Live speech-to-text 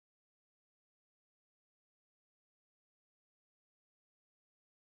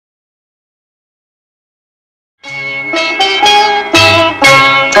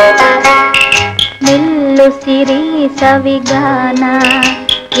ಸಿರಿ ಸವಿಗಾನ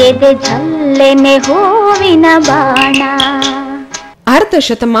ಎದೆ ಝಲ್ಲೆನೆ ಹೂವಿನ ಬಾಣ. ಅರ್ಧ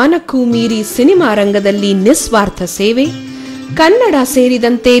ಶತಮಾನಕ್ಕೂ ಮೀರಿ ಸಿನಿಮಾ ರಂಗದಲ್ಲಿ ನಿಸ್ವಾರ್ಥ ಸೇವೆ, ಕನ್ನಡ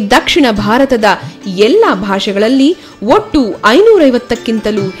ಸೇರಿದಂತೆ ದಕ್ಷಿಣ ಭಾರತದ ಎಲ್ಲ ಭಾಷೆಗಳಲ್ಲಿ ಒಟ್ಟು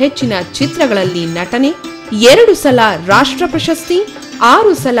 550ಕ್ಕಿಂತಲೂ ಹೆಚ್ಚಿನ ಚಿತ್ರಗಳಲ್ಲಿ ನಟನೆ, 2 ಸಲ ರಾಷ್ಟ್ರ ಪ್ರಶಸ್ತಿ,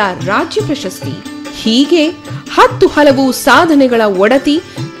 6 ಸಲ ರಾಜ್ಯ ಪ್ರಶಸ್ತಿ, ಹೀಗೆ 10 ಹಲವು ಸಾಧನೆಗಳ ಒಡತಿ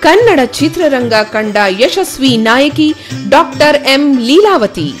ಕನ್ನಡ ಚಿತ್ರರಂಗ ಕಂಡ ಯಶಸ್ವಿ ನಾಯಕಿ ಡಾಕ್ಟರ್ ಎಂ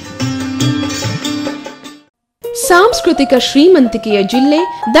ಲೀಲಾವತಿ. ಸಾಂಸ್ಕೃತಿಕ ಶ್ರೀಮಂತಿಕೆಯ ಜಿಲ್ಲೆ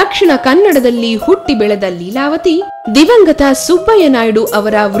ದಕ್ಷಿಣ ಕನ್ನಡದಲ್ಲಿ ಹುಟ್ಟಿ ಬೆಳೆದ ಲೀಲಾವತಿ ದಿವಂಗತ ಸುಬ್ಬಯ್ಯ ನಾಯ್ಡು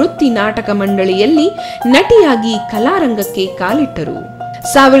ಅವರ ವೃತ್ತಿ ನಾಟಕ ಮಂಡಳಿಯಲ್ಲಿ ನಟಿಯಾಗಿ ಕಲಾರಂಗಕ್ಕೆ ಕಾಲಿಟ್ಟರು.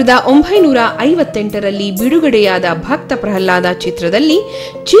 1958ರಲ್ಲಿ ಬಿಡುಗಡೆಯಾದ ಭಕ್ತ ಪ್ರಹ್ಲಾದ ಚಿತ್ರದಲ್ಲಿ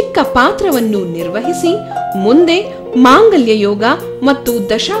ಚಿಕ್ಕ ಪಾತ್ರವನ್ನು ನಿರ್ವಹಿಸಿ ಮುಂದೆ ಮಾಂಗಲ್ಯ ಯೋಗ ಮತ್ತು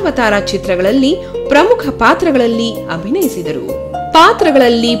ದಶಾವತಾರ ಚಿತ್ರಗಳಲ್ಲಿ ಪ್ರಮುಖ ಪಾತ್ರಗಳಲ್ಲಿ ಅಭಿನಯಿಸಿದರು.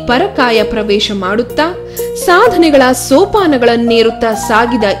 ಪಾತ್ರಗಳಲ್ಲಿ ಪರಕಾಯ ಪ್ರವೇಶ ಮಾಡುತ್ತಾ ಸಾಧನೆಗಳ ಸೋಪಾನಗಳನ್ನೇರುತ್ತಾ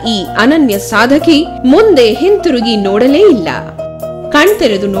ಸಾಗಿದ ಈ ಅನನ್ಯ ಸಾಧಕಿ ಮುಂದೆ ಹಿಂತಿರುಗಿ ನೋಡಲೇ ಇಲ್ಲ.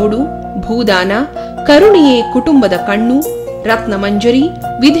 ಕಣ್ತೆರೆದು ನೋಡು, ಭೂದಾನ, ಕರುಣಿಯೇ ಕುಟುಂಬದ ಕಣ್ಣು, ರತ್ನಮಂಜರಿ,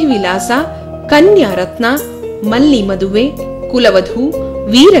 ವಿಧಿವಿಲಾಸ, ಕನ್ಯಾ ರತ್ನ, ಮಲ್ಲಿ ಮದುವೆ, ಕುಲವಧು,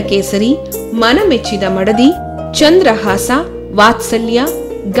 ವೀರಕೇಸರಿ, ಮನಮೆಚ್ಚಿದ ಮಡದಿ, ಚಂದ್ರಹಾಸ, ವಾತ್ಸಲ್ಯ,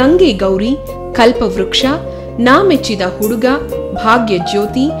 ಗಂಗೆ ಗೌರಿ, ಕಲ್ಪವೃಕ್ಷ, ನಾಮೆಚ್ಚಿದ ಹುಡುಗ, ಭಾಗ್ಯ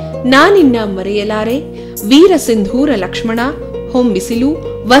ಜ್ಯೋತಿ, ನಾನಿನ್ನ ಮರೆಯಲಾರೆ, ವೀರಸಿಂಧೂರ ಲಕ್ಷ್ಮಣ, ಹೊಂಬಿಸಿಲು,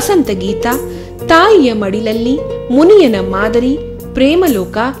 ವಸಂತ ಗೀತ, ತಾಯಿಯ ಮಡಿಲಲ್ಲಿ, ಮುನಿಯನ ಮಾದರಿ,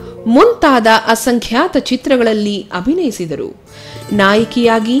 ಪ್ರೇಮಲೋಕ ಮುಂತಾದ ಅಸಂಖ್ಯಾತ ಚಿತ್ರಗಳಲ್ಲಿ ಅಭಿನಯಿಸಿದರು.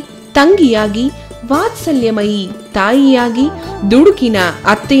 ನಾಯಕಿಯಾಗಿ, ತಂಗಿಯಾಗಿ, ವಾತ್ಸಲ್ಯಮಯಿ ತಾಯಿಯಾಗಿ, ದುಡುಕಿನ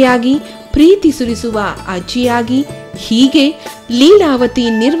ಅತ್ತೆಯಾಗಿ, ಪ್ರೀತಿ ಸುರಿಸುವ ಅಜ್ಜಿಯಾಗಿ, ಹೀಗೆ ಲೀಲಾವತಿ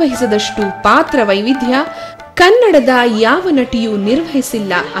ನಿರ್ವಹಿಸದಷ್ಟು ಪಾತ್ರ ವೈವಿಧ್ಯ ಕನ್ನಡದ ಯಾವ ನಟಿಯೂ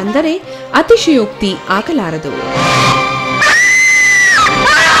ನಿರ್ವಹಿಸಿಲ್ಲ ಅಂದರೆ ಅತಿಶಯೋಕ್ತಿ ಆಗಲಾರದು.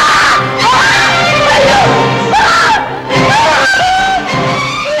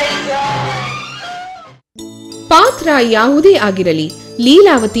 ಪಾತ್ರ ಯಾವುದೇ ಆಗಿರಲಿ,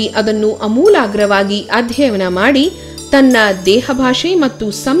 ಲೀಲಾವತಿ ಅದನ್ನು ಅಮೂಲಾಗ್ರವಾಗಿ ಅಧ್ಯಯನ ಮಾಡಿ ತನ್ನ ದೇಹ ಭಾಷೆ ಮತ್ತು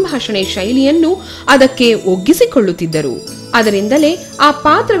ಸಂಭಾಷಣೆ ಶೈಲಿಯನ್ನು ಅದಕ್ಕೆ ಒಗ್ಗಿಸಿಕೊಳ್ಳುತ್ತಿದ್ದರು. ಅದರಿಂದಲೇ ಆ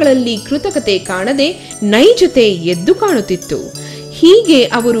ಪಾತ್ರಗಳಲ್ಲಿ ಕೃತಕತೆ ಕಾಣದೆ ನೈಜತೆ ಎದ್ದು ಕಾಣುತ್ತಿತ್ತು. ಹೀಗೆ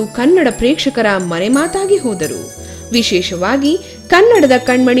ಅವರು ಕನ್ನಡ ಪ್ರೇಕ್ಷಕರ ಮನೆಮಾತಾಗಿ ಹೋದರು. ವಿಶೇಷವಾಗಿ ಕನ್ನಡದ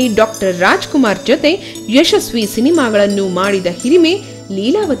ಕಣ್ಮಣಿ ಡಾಕ್ಟರ್ ರಾಜ್ಕುಮಾರ್ ಜೊತೆ ಯಶಸ್ವಿ ಸಿನಿಮಾಗಳನ್ನು ಮಾಡಿದ ಹಿರಿಮೆ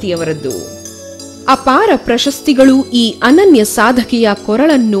ಲೀಲಾವತಿಯವರದ್ದು. ಅಪಾರ ಪ್ರಶಸ್ತಿಗಳು ಈ ಅನನ್ಯ ಸಾಧಕಿಯ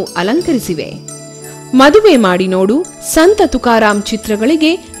ಕೊರಳನ್ನು ಅಲಂಕರಿಸಿವೆ. ಮದುವೆ ಮಾಡಿ ನೋಡು, ಸಂತ ತುಕಾರಾಮ್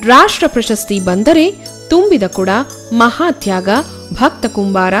ಚಿತ್ರಗಳಿಗೆ ರಾಷ್ಟ್ರ ಪ್ರಶಸ್ತಿ ಬಂದರೆ, ತುಂಬಿದ ಕೊಡ, ಮಹಾತ್ಯಾಗ, ಭಕ್ತ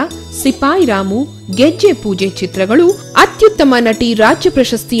ಕುಂಬಾರ, ಸಿಪಾಯಿ ರಾಮು, ಗೆಜ್ಜೆ ಪೂಜೆ ಚಿತ್ರಗಳು ಅತ್ಯುತ್ತಮ ನಟಿ ರಾಜ್ಯ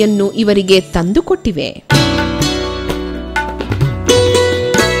ಪ್ರಶಸ್ತಿಯನ್ನು ಇವರಿಗೆ ತಂದುಕೊಟ್ಟಿವೆ.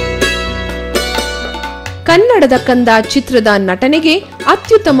 ಕನ್ನಡದ ಕಂದ ಚಿತ್ರದ ನಟನೆಗೆ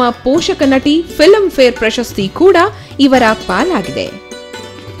ಅತ್ಯುತ್ತಮ ಪೋಷಕ ನಟಿ ಫಿಲ್ಮ್ಫೇರ್ ಪ್ರಶಸ್ತಿ ಕೂಡ ಇವರ ಪಾಲಾಗಿದೆ.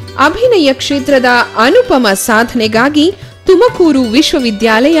 ಅಭಿನಯ ಕ್ಷೇತ್ರದ ಅನುಪಮ ಸಾಧನೆಗಾಗಿ ತುಮಕೂರು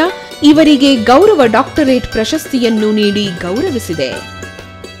ವಿಶ್ವವಿದ್ಯಾಲಯ ಇವರಿಗೆ ಗೌರವ ಡಾಕ್ಟರೇಟ್ ಪ್ರಶಸ್ತಿಯನ್ನು ನೀಡಿ ಗೌರವಿಸಿದೆ.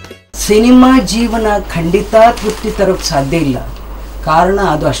 ಸಿನಿಮಾ ಜೀವನ ಖಂಡಿತ ತೃಪ್ತಿ ತರೋಕ್ಕೆ ಸಾಧ್ಯ ಇಲ್ಲ. ಕಾರಣ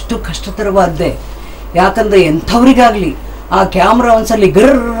ಅದು ಅಷ್ಟು ಕಷ್ಟತರವಾದ್ದೇ. ಯಾಕಂದ್ರೆ ಎಂಥವ್ರಿಗಾಗ್ಲಿ ಆ ಕ್ಯಾಮ್ರಾ ಒಂದ್ಸಲಿ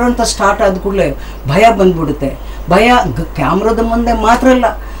ಗರ್ರ ಅಂತ ಸ್ಟಾರ್ಟ್ ಆದ ಕೂಡಲೇ ಭಯ ಬಂದ್ಬಿಡುತ್ತೆ. ಭಯ ಕ್ಯಾಮ್ರಾದ ಮುಂದೆ ಮಾತ್ರ ಅಲ್ಲ,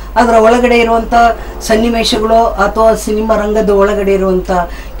 ಅದರ ಒಳಗಡೆ ಇರುವಂಥ ಸನ್ನಿವೇಶಗಳು ಅಥವಾ ಸಿನಿಮಾ ರಂಗದ ಒಳಗಡೆ ಇರುವಂಥ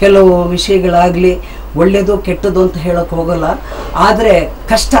ಕೆಲವು ವಿಷಯಗಳಾಗಲಿ ಒಳ್ಳೆಯದು ಕೆಟ್ಟದ್ದು ಅಂತ ಹೇಳೋಕ್ಕೆ ಹೋಗಲ್ಲ. ಆದರೆ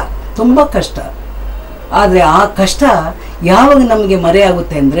ಕಷ್ಟ, ತುಂಬ ಕಷ್ಟ. ಆದರೆ ಆ ಕಷ್ಟ ಯಾವಾಗ ನಮಗೆ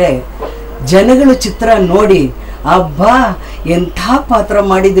ಮರೆಯಾಗುತ್ತೆ ಅಂದರೆ, ಜನಗಳು ಚಿತ್ರ ನೋಡಿ ಅಬ್ಬಾ ಎಂಥ ಪಾತ್ರ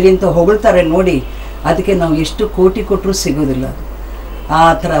ಮಾಡಿದ್ರಿ ಅಂತ ಹೊಗಳ್ತಾರೆ ನೋಡಿ, ಅದಕ್ಕೆ ನಾವು ಎಷ್ಟು ಕೋಟಿ ಕೊಟ್ಟರೂ ಸಿಗೋದಿಲ್ಲ. ಆ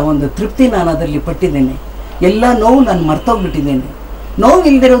ಥರ ಒಂದು ತೃಪ್ತಿ ನಾನು ಅದರಲ್ಲಿ ಪಟ್ಟಿದ್ದೇನೆ. ಎಲ್ಲ ನೋವು ನಾನು ಮರ್ತೋಗ್ಬಿಟ್ಟಿದ್ದೇನೆ. ನೋವು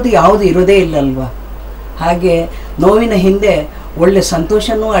ಇಲ್ಲದಿರೋದು ಯಾವುದು ಇರೋದೇ ಇಲ್ಲ ಅಲ್ವಾ. ಹಾಗೆ ನೋವಿನ ಹಿಂದೆ ಒಳ್ಳೆ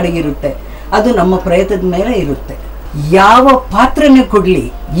ಸಂತೋಷನೂ ಅಡಗಿರುತ್ತೆ. ಅದು ನಮ್ಮ ಪ್ರಯತ್ನದ ಮೇಲೆ ಇರುತ್ತೆ. ಯಾವ ಪಾತ್ರನೇ ಕೊಡಲಿ,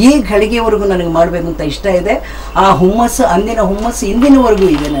 ಈ ಘಳಿಗೆವರೆಗೂ ನನಗೆ ಮಾಡಬೇಕು ಅಂತ ಇಷ್ಟ ಇದೆ. ಆ ಹುಮ್ಮಸ್ಸು, ಅಂದಿನ ಹುಮ್ಮಸ್ಸು ಇಂದಿನವರೆಗೂ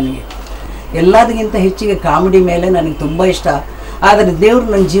ಇದೆ ನನಗೆ. ಎಲ್ಲದಕ್ಕಿಂತ ಹೆಚ್ಚಿಗೆ ಕಾಮಿಡಿ ಮೇಲೆ ನನಗೆ ತುಂಬ ಇಷ್ಟ. ಆದರೆ ದೇವರು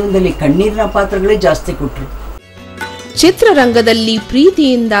ನನ್ನ ಜೀವನದಲ್ಲಿ ಕಣ್ಣೀರಿನ ಪಾತ್ರಗಳೇ ಜಾಸ್ತಿ ಕೊಟ್ಟರು. ಚಿತ್ರರಂಗದಲ್ಲಿ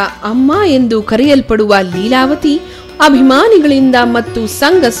ಪ್ರೀತಿಯಿಂದ ಅಮ್ಮ ಎಂದು ಕರೆಯಲ್ಪಡುವ ಲೀಲಾವತಿ ಅಭಿಮಾನಿಗಳಿಂದ ಮತ್ತು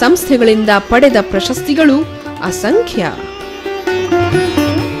ಸಂಘ ಸಂಸ್ಥೆಗಳಿಂದ ಪಡೆದ ಪ್ರಶಸ್ತಿಗಳು ಅಸಂಖ್ಯ.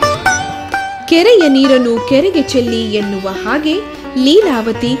 ಕೆರೆಯ ನೀರನ್ನು ಕೆರೆಗೆ ಚೆಲ್ಲಿ ಎನ್ನುವ ಹಾಗೆ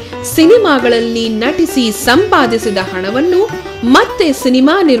ಲೀಲಾವತಿ ಸಿನಿಮಾಗಳಲ್ಲಿ ನಟಿಸಿ ಸಂಪಾದಿಸಿದ ಹಣವನ್ನು ಮತ್ತೆ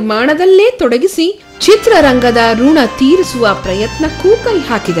ಸಿನಿಮಾ ನಿರ್ಮಾಣದಲ್ಲೇ ತೊಡಗಿಸಿ ಚಿತ್ರರಂಗದ ಋಣ ತೀರಿಸುವ ಪ್ರಯತ್ನಕ್ಕೂ ಕೈ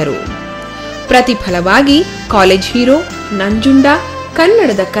ಹಾಕಿದರು. ಪ್ರತಿಫಲವಾಗಿ ಕಾಲೇಜ್ ಹೀರೋ, ನಂಜುಂಡ,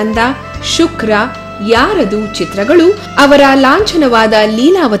 ಕನ್ನಡದ ಕಂದ, ಶುಕ್ರ, ಯಾರದು ಚಿತ್ರಗಳು ಅವರ ಲಾಂಛನವಾದ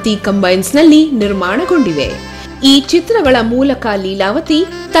ಲೀಲಾವತಿ ಕಂಬೈನ್ಸ್ನಲ್ಲಿ ನಿರ್ಮಾಣಗೊಂಡಿವೆ. ಈ ಚಿತ್ರಗಳ ಮೂಲಕ ಲೀಲಾವತಿ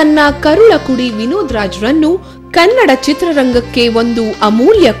ತನ್ನ ಕರುಳ ಕುಡಿ ವಿನೋದ್ ರಾಜ್ರನ್ನು ಕನ್ನಡ ಚಿತ್ರರಂಗಕ್ಕೆ ಒಂದು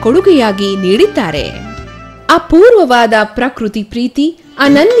ಅಮೂಲ್ಯ ಕೊಡುಗೆಯಾಗಿ ನೀಡಿದ್ದಾರೆ. ಅಪೂರ್ವವಾದ ಪ್ರಕೃತಿ ಪ್ರೀತಿ,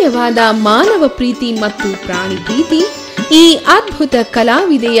 ಅನನ್ಯವಾದ ಮಾನವ ಪ್ರೀತಿ ಮತ್ತು ಪ್ರಾಣಿ ಪ್ರೀತಿ ಈ ಅದ್ಭುತ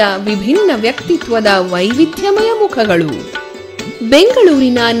ಕಲಾವಿದೆಯ ವಿಭಿನ್ನ ವ್ಯಕ್ತಿತ್ವದ ವೈವಿಧ್ಯಮಯ ಮುಖಗಳು.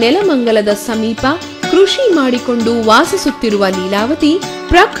 ಬೆಂಗಳೂರಿನ ನೆಲಮಂಗಲದ ಸಮೀಪ ಕೃಷಿ ಮಾಡಿಕೊಂಡು ವಾಸಿಸುತ್ತಿರುವ ಲೀಲಾವತಿ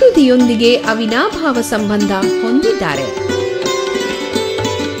ಪ್ರಕೃತಿಯೊಂದಿಗೆ ಅವಿನಾಭಾವ ಸಂಬಂಧ ಹೊಂದಿದ್ದಾರೆ.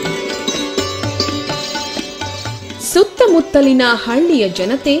 ಸುತ್ತಮುತ್ತಲಿನ ಹಳ್ಳಿಯ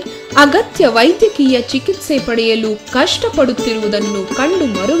ಜನತೆ ಅಗತ್ಯ ವೈದ್ಯಕೀಯ ಚಿಕಿತ್ಸೆ ಪಡೆಯಲು ಕಷ್ಟಪಡುತ್ತಿರುವುದನ್ನು ಕಂಡು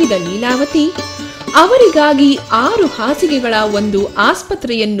ಮರುಗಿದ ಲೀಲಾವತಿ ಅವರಿಗಾಗಿ 6 ಹಾಸಿಗೆಗಳ ಒಂದು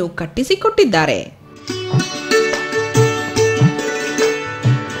ಆಸ್ಪತ್ರೆಯನ್ನು ಕಟ್ಟಿಸಿಕೊಟ್ಟಿದ್ದಾರೆ.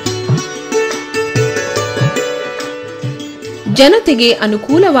 ಜನತೆಗೆ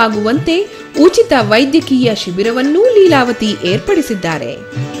ಅನುಕೂಲವಾಗುವಂತೆ ಉಚಿತ ವೈದ್ಯಕೀಯ ಶಿಬಿರವನ್ನೂ ಲೀಲಾವತಿ ಏರ್ಪಡಿಸಿದ್ದಾರೆ.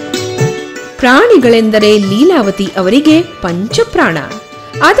 ಪ್ರಾಣಿಗಳೆಂದರೆ ಲೀಲಾವತಿ ಅವರಿಗೆ ಪಂಚಪ್ರಾಣ.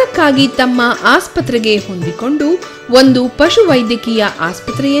 ಅದಕ್ಕಾಗಿ ತಮ್ಮ ಆಸ್ಪತ್ರೆಗೆ ಹೊಂದಿಕೊಂಡು ಒಂದು ಪಶು ವೈದ್ಯಕೀಯ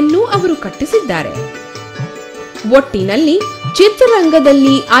ಆಸ್ಪತ್ರೆಯನ್ನೂ ಅವರು ಕಟ್ಟಿಸಿದ್ದಾರೆ. ಒಟ್ಟಿನಲ್ಲಿ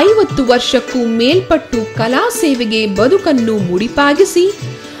ಚಿತ್ರರಂಗದಲ್ಲಿ 50 ವರ್ಷಕ್ಕೂ ಮೇಲ್ಪಟ್ಟು ಕಲಾ ಸೇವೆಗೆ ಬದುಕನ್ನು ಮುಡಿಪಾಗಿಸಿ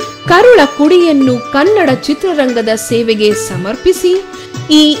ಕರುಳ ಕುಡಿಯನ್ನು ಕನ್ನಡ ಚಿತ್ರರಂಗದ ಸೇವೆಗೆ ಸಮರ್ಪಿಸಿ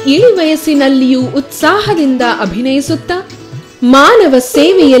ಈ ಇಳಿವಯಸ್ಸಿನಲ್ಲಿಯೂ ಉತ್ಸಾಹದಿಂದ ಅಭಿನಯಿಸುತ್ತಾ ಮಾನವ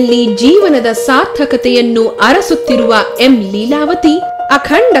ಸೇವೆಯಲ್ಲಿ ಜೀವನದ ಸಾರ್ಥಕತೆಯನ್ನು ಅರಸುತ್ತಿರುವ ಲೀಲಾವತಿ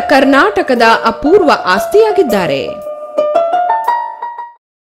ಅಖಂಡ ಕರ್ನಾಟಕದ ಅಪೂರ್ವ ಆಸ್ತಿಯಾಗಿದ್ದಾರೆ.